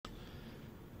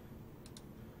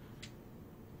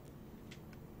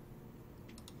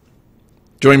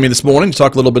Joining me this morning to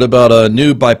talk a little bit about a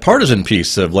new bipartisan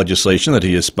piece of legislation that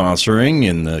he is sponsoring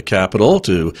in the Capitol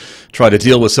to try to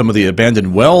deal with some of the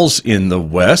abandoned wells in the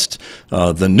West.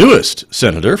 The newest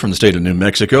senator from the state of New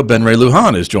Mexico, Ben Ray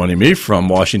Lujan, is joining me from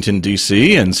Washington,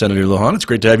 D.C. And Senator Lujan, it's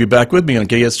great to have you back with me on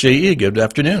KSJE. Good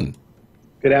afternoon.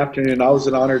 Good afternoon. Always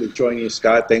an honor to join you,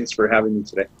 Scott. Thanks for having me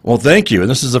today. Well, thank you. And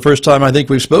this is the first time I think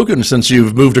we've spoken since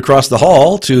you've moved across the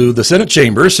hall to the Senate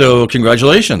chamber, so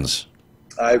congratulations.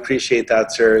 I appreciate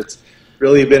that, sir. It's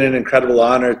really been an incredible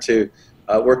honor to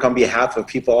work on behalf of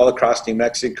people all across New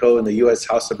Mexico in the U.S.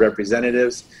 House of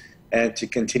Representatives and to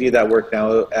continue that work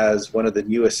now as one of the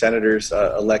newest senators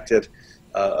elected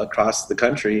across the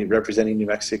country representing New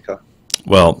Mexico.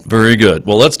 Well, very good.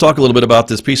 Well, let's talk a little bit about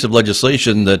this piece of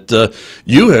legislation that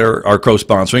you are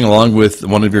co-sponsoring along with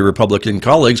one of your Republican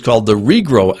colleagues called the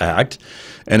REGROW Act.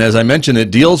 And as I mentioned,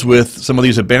 it deals with some of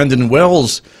these abandoned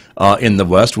wells in the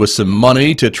West with some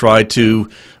money to try to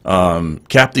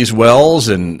cap these wells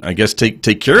and I guess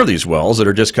take care of these wells that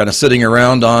are just kind of sitting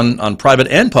around on private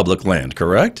and public land,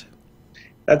 correct?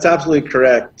 That's absolutely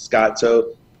correct, Scott.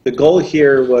 So the goal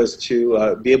here was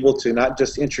to be able to not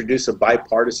just introduce a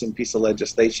bipartisan piece of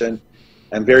legislation.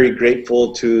 I'm very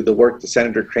grateful to the work that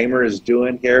Senator Kramer is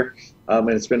doing here, and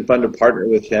it's been fun to partner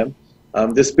with him.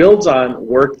 This builds on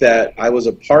work that I was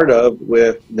a part of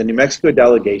with the New Mexico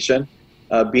delegation,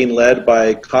 being led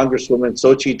by Congresswoman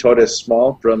Xochitl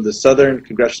Torres-Small from the Southern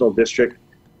Congressional District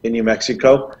in New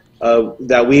Mexico,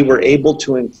 that we were able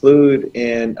to include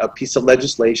in a piece of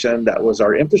legislation that was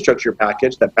our infrastructure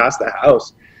package that passed the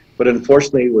House, but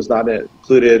unfortunately was not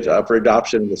included for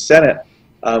adoption in the Senate.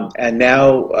 And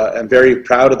now I'm very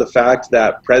proud of the fact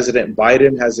that President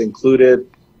Biden has included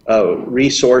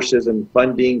resources and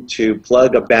funding to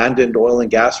plug abandoned oil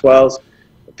and gas wells,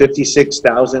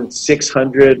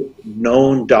 56,600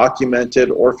 known documented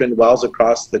orphaned wells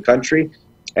across the country.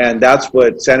 And that's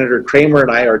what Senator Kramer and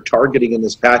I are targeting in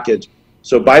this package.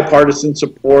 So bipartisan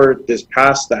support. This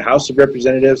passed the House of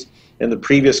Representatives in the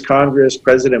previous Congress.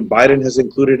 President Biden has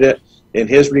included it in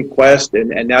his request, and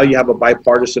now you have a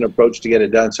bipartisan approach to get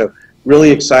it done. So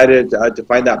really excited to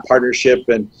find that partnership,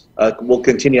 and we'll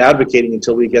continue advocating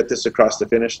until we get this across the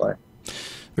finish line.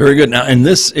 Very good. Now, and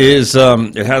this is,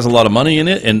 it has a lot of money in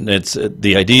it, and it's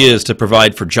the idea is to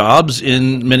provide for jobs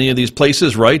in many of these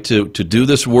places, right, to do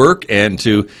this work and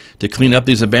to clean up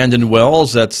these abandoned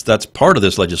wells. That's part of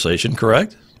this legislation,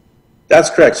 correct? That's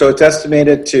correct. So it's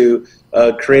estimated to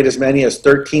create as many as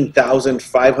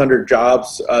 13,500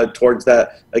 jobs towards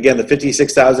that. Again, the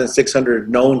 56,600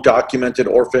 known documented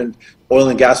orphaned oil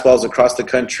and gas wells across the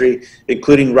country,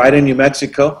 including right in New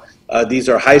Mexico. These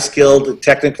are high-skilled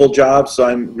technical jobs, so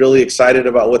I'm really excited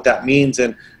about what that means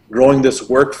in growing this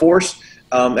workforce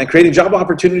and creating job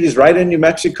opportunities right in New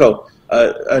Mexico.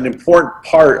 An important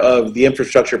part of the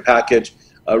infrastructure package,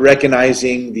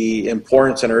 recognizing the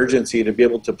importance and urgency to be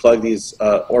able to plug these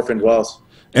orphaned wells.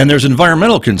 And there's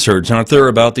environmental concerns, aren't there,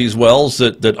 about these wells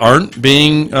that aren't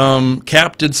being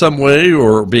capped in some way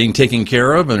or being taken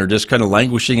care of and are just kind of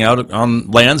languishing out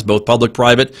on lands, both public,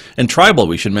 private, and tribal,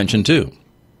 we should mention, too.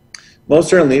 Most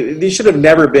certainly. These should have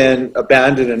never been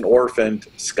abandoned and orphaned,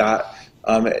 Scott.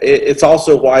 It's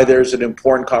also why there's an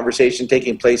important conversation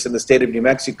taking place in the state of New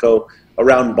Mexico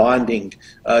around bonding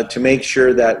to make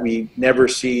sure that we never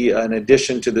see an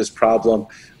addition to this problem.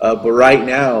 But right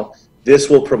now,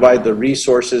 this will provide the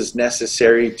resources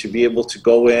necessary to be able to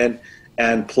go in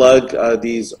and plug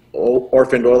these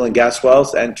orphaned oil and gas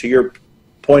wells. And to your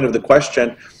point of the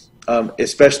question,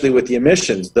 especially with the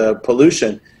emissions, the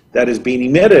pollution that is being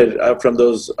emitted from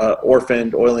those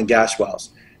orphaned oil and gas wells.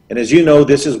 And as you know,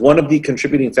 this is one of the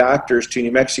contributing factors to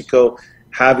New Mexico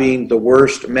having the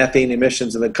worst methane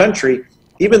emissions in the country,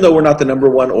 even though we're not the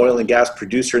 #1 oil and gas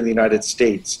producer in the United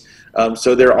States.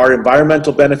 So there are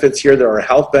environmental benefits here, there are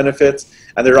health benefits,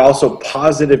 and there are also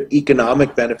positive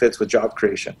economic benefits with job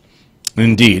creation.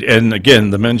 Indeed. And again,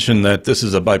 the mention that this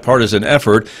is a bipartisan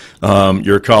effort,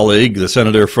 your colleague, the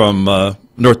senator from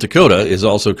North Dakota, is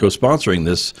also co-sponsoring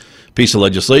this piece of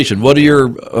legislation. What are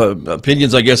your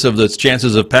opinions, I guess, of the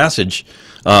chances of passage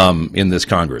in this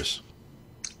Congress?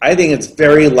 I think it's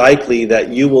very likely that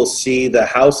you will see the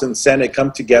House and Senate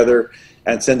come together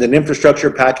and send an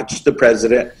infrastructure package to the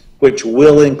president, which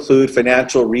will include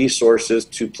financial resources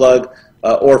to plug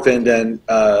orphaned and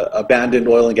abandoned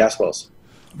oil and gas wells.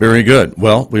 Very good.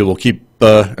 Well, we will keep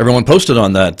everyone posted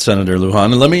on that, Senator Lujan.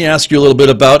 And let me ask you a little bit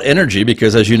about energy,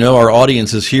 because as you know, our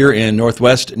audience is here in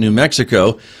Northwest New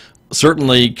Mexico.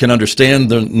 Certainly can understand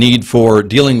the need for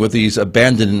dealing with these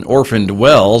abandoned and orphaned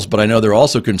wells, but I know they're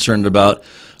also concerned about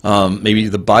maybe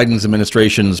the Biden's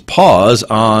administration's pause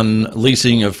on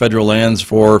leasing of federal lands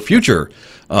for future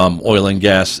oil and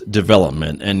gas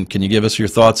development. And can you give us your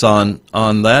thoughts on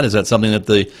that? Is that something that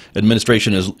the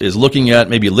administration is looking at,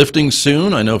 maybe lifting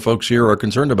soon? I know folks here are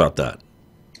concerned about that.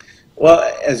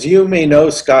 Well, as you may know,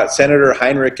 Scott, Senator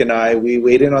Heinrich and I, we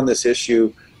weighed in on this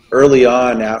issue early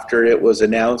on after it was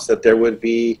announced that there would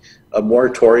be a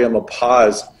moratorium, a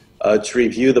pause, to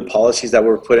review the policies that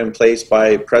were put in place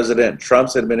by President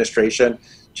Trump's administration,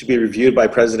 to be reviewed by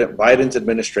President Biden's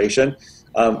administration.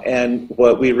 And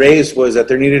what we raised was that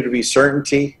there needed to be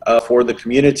certainty for the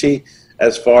community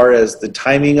as far as the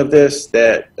timing of this,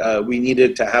 that we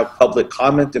needed to have public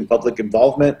comment and public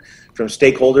involvement from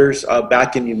stakeholders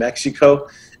back in New Mexico.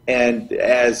 And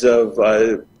as of,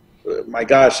 my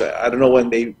gosh, I don't know when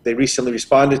they recently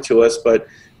responded to us, but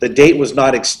the date was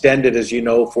not extended, as you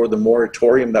know, for the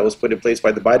moratorium that was put in place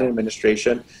by the Biden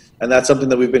administration. And that's something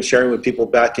that we've been sharing with people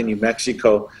back in New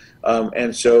Mexico.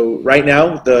 And so right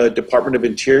now, the Department of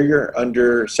Interior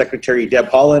under Secretary Deb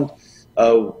Haaland,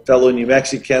 a fellow New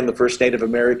Mexican, the first Native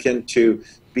American to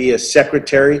be a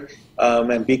secretary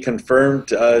and be confirmed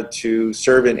to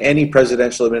serve in any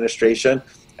presidential administration,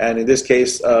 and in this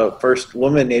case, first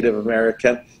woman Native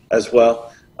American as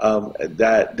well,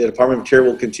 that the Department of Interior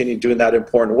will continue doing that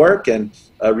important work and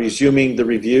resuming the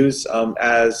reviews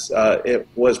as it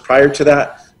was prior to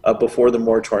that, before the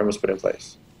moratorium was put in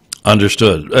place.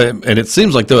 Understood. And it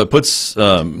seems like, though, it puts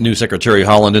new Secretary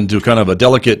Haaland into kind of a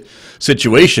delicate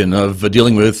situation of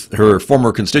dealing with her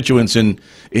former constituents in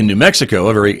New Mexico,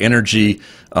 a very energy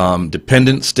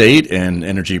dependent state and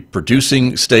energy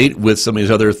producing state, with some of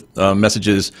these other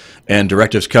messages and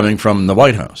directives coming from the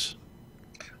White House.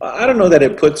 I don't know that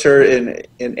it puts her in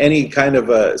any kind of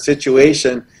a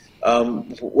situation.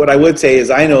 What I would say is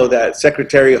I know that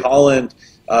Secretary Haaland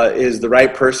is the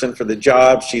right person for the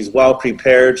job. She's well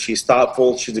prepared, she's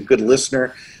thoughtful, she's a good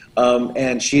listener,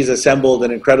 and she's assembled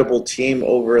an incredible team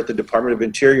over at the Department of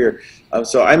Interior.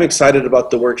 So I'm excited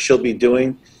about the work she'll be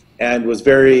doing, and was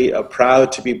very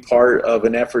proud to be part of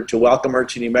an effort to welcome her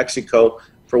to New Mexico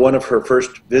for one of her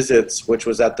first visits, which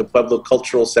was at the Pueblo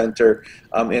Cultural Center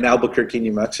in Albuquerque,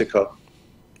 New Mexico.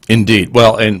 Indeed.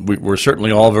 Well, and we're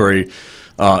certainly all very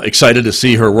excited to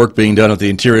see her work being done at the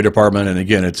Interior Department, and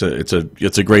again, it's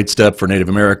a great step for Native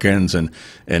Americans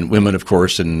and women, of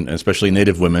course, and especially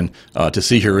Native women, to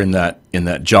see her in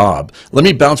that job. Let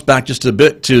me bounce back just a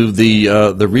bit to the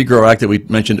REGROW Act that we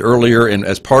mentioned earlier, and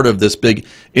as part of this big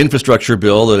infrastructure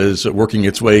bill that is working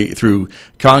its way through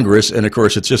Congress, and of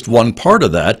course, it's just one part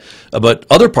of that, but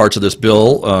other parts of this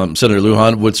bill, Senator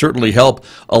Lujan, would certainly help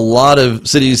a lot of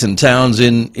cities and towns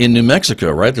in New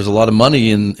Mexico, right? There's a lot of money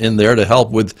in there to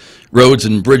help with roads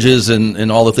and bridges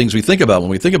and all the things we think about when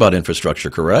we think about infrastructure,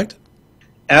 correct?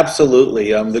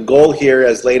 Absolutely. The goal here,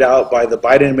 as laid out by the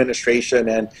Biden administration,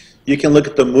 and you can look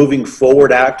at the Moving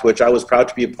Forward Act, which I was proud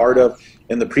to be a part of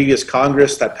in the previous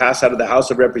Congress that passed out of the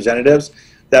House of Representatives,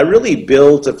 that really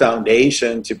builds a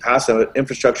foundation to pass an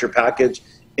infrastructure package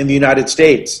in the United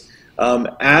States.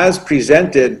 As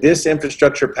presented, this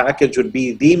infrastructure package would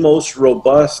be the most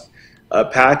robust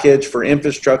package for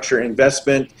infrastructure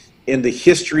investment in the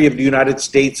history of the United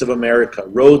States of America.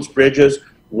 Roads, bridges,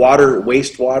 water,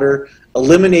 wastewater,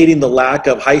 eliminating the lack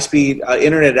of high-speed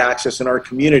internet access in our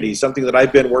community, something that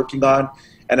I've been working on,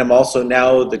 and I'm also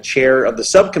now the chair of the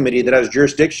subcommittee that has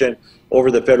jurisdiction over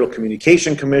the Federal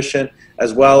Communication Commission,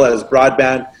 as well as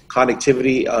broadband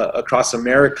connectivity across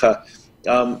America.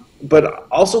 But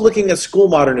also looking at school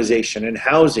modernization and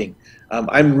housing.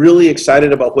 I'm really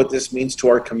excited about what this means to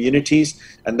our communities,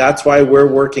 and that's why we're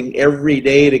working every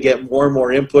day to get more and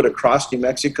more input across New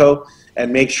Mexico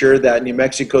and make sure that New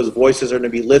Mexico's voices are going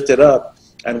to be lifted up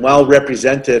and well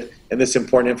represented in this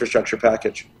important infrastructure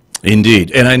package.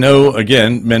 Indeed. And I know,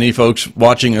 again, many folks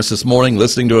watching us this morning,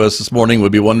 listening to us this morning,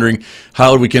 would be wondering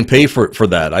how we can pay for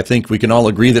that. I think we can all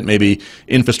agree that maybe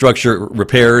infrastructure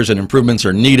repairs and improvements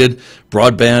are needed.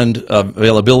 Broadband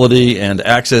availability and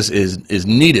access is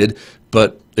needed,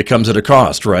 but it comes at a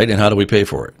cost, right? And how do we pay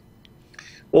for it?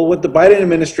 Well, what the Biden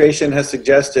administration has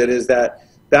suggested is that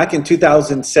back in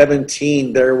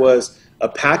 2017, there was a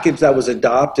package that was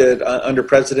adopted under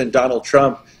President Donald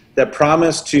Trump that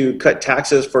promised to cut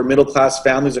taxes for middle-class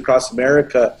families across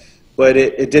America, but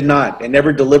it did not. It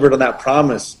never delivered on that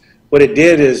promise. What it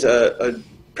did is a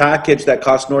package that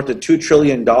cost north of $2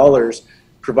 trillion,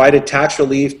 provided tax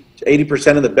relief.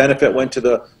 80% of the benefit went to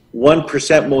the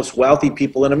 1% most wealthy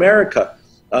people in America.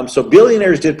 So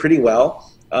billionaires did pretty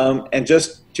well. And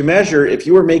just to measure, if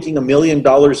you were making $1 million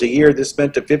a year, this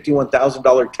meant a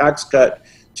 $51,000 tax cut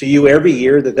to you every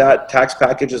year that tax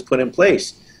package is put in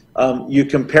place. You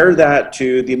compare that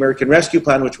to the American Rescue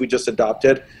Plan, which we just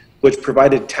adopted, which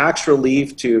provided tax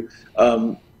relief to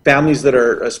families that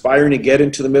are aspiring to get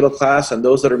into the middle class and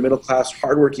those that are middle class,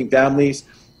 hardworking families,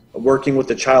 working with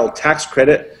the child tax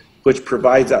credit, which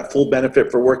provides that full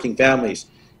benefit for working families.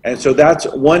 And so that's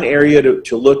one area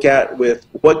to look at with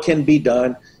what can be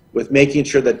done with making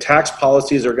sure that tax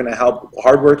policies are going to help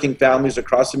hardworking families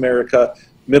across America,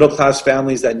 middle-class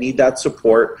families that need that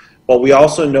support. But we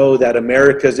also know that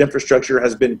America's infrastructure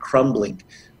has been crumbling.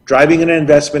 Driving an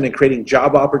investment and creating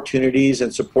job opportunities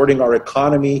and supporting our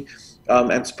economy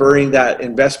and spurring that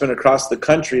investment across the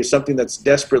country is something that's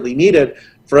desperately needed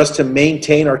for us to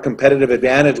maintain our competitive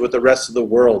advantage with the rest of the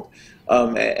world.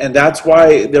 And that's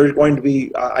why there's going to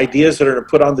be ideas that are going to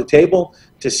put on the table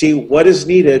to see what is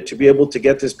needed to be able to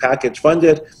get this package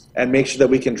funded and make sure that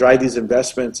we can drive these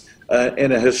investments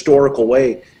in a historical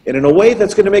way and in a way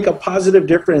that's going to make a positive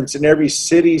difference in every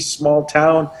city, small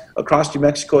town across New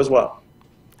Mexico as well.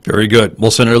 Very good.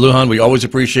 Well, Senator Lujan, we always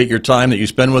appreciate your time that you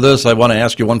spend with us. I want to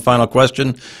ask you one final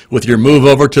question. With your move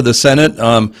over to the Senate,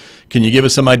 can you give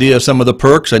us some idea of some of the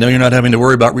perks? I know you're not having to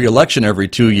worry about re-election every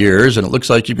 2 years, and it looks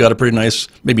like you've got a pretty nice,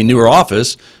 maybe newer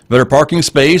office, better parking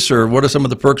space, or what are some of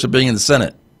the perks of being in the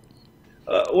Senate?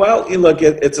 Well, look,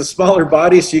 it's a smaller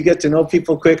body, so you get to know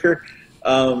people quicker.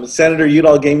 Senator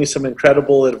Udall gave me some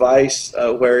incredible advice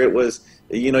where it was,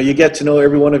 you get to know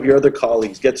every one of your other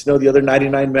colleagues, get to know the other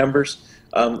 99 members.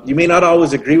 You may not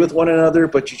always agree with one another,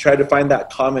 but you try to find that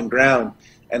common ground.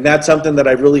 And that's something that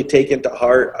I've really taken to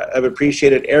heart. I've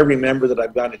appreciated every member that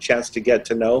I've gotten a chance to get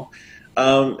to know.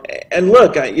 And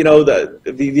look,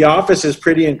 the office is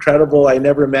pretty incredible. I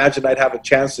never imagined I'd have a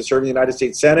chance to serve in the United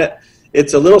States Senate.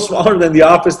 It's a little smaller than the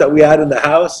office that we had in the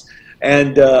House.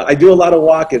 And I do a lot of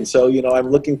walking. So, I'm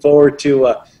looking forward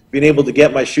to being able to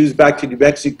get my shoes back to New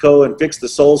Mexico and fix the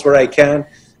soles where I can.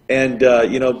 And,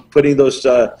 putting those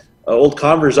old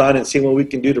Converse on and seeing what we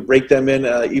can do to break them in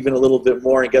even a little bit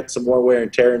more and get some more wear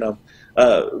and tear in them.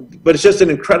 But it's just an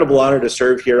incredible honor to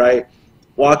serve here. I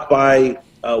walk by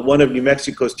one of New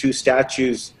Mexico's 2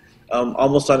 statues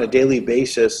almost on a daily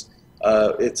basis.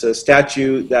 It's a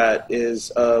statue that is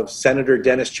of Senator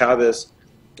Dennis Chavez,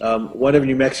 one of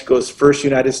New Mexico's first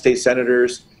United States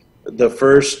senators, the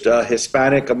first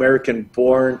Hispanic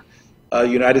American-born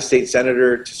United States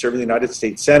senator to serve in the United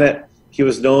States Senate. He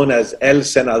was known as El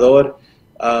Senador.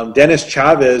 Dennis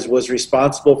Chavez was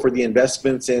responsible for the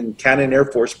investments in Cannon Air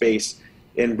Force Base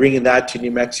in bringing that to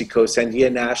New Mexico,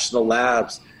 Sandia National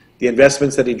Labs, the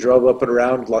investments that he drove up and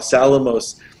around Los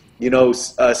Alamos.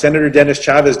 Senator Dennis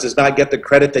Chavez does not get the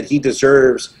credit that he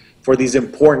deserves for these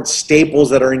important staples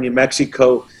that are in New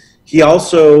Mexico. He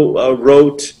also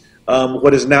wrote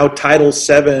what is now Title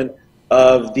VII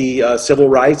of the Civil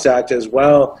Rights Act as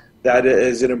well. That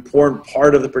is an important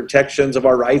part of the protections of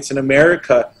our rights in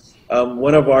America,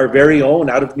 one of our very own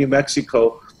out of New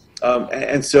Mexico.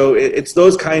 And so it's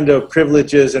those kind of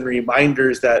privileges and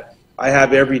reminders that I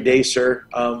have every day, sir,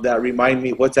 that remind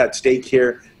me what's at stake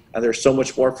here. And there's so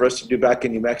much more for us to do back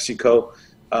in New Mexico.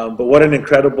 But what an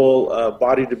incredible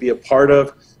body to be a part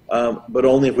of. But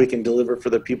only if we can deliver for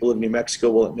the people of New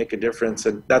Mexico will it make a difference.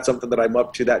 And that's something that I'm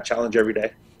up to, that challenge every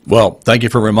day. Well, thank you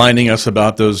for reminding us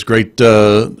about those great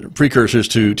precursors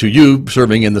to you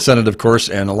serving in the Senate, of course,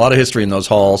 and a lot of history in those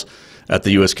halls at the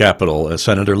U.S. Capitol.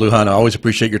 Senator Lujan, I always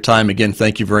appreciate your time. Again,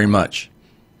 thank you very much.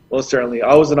 Well, certainly.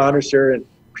 Always an honor, sir, and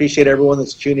appreciate everyone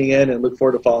that's tuning in and look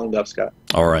forward to following up, Scott.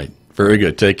 All right. Very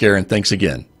good. Take care, and thanks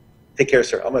again. Take care,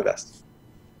 sir. All my best.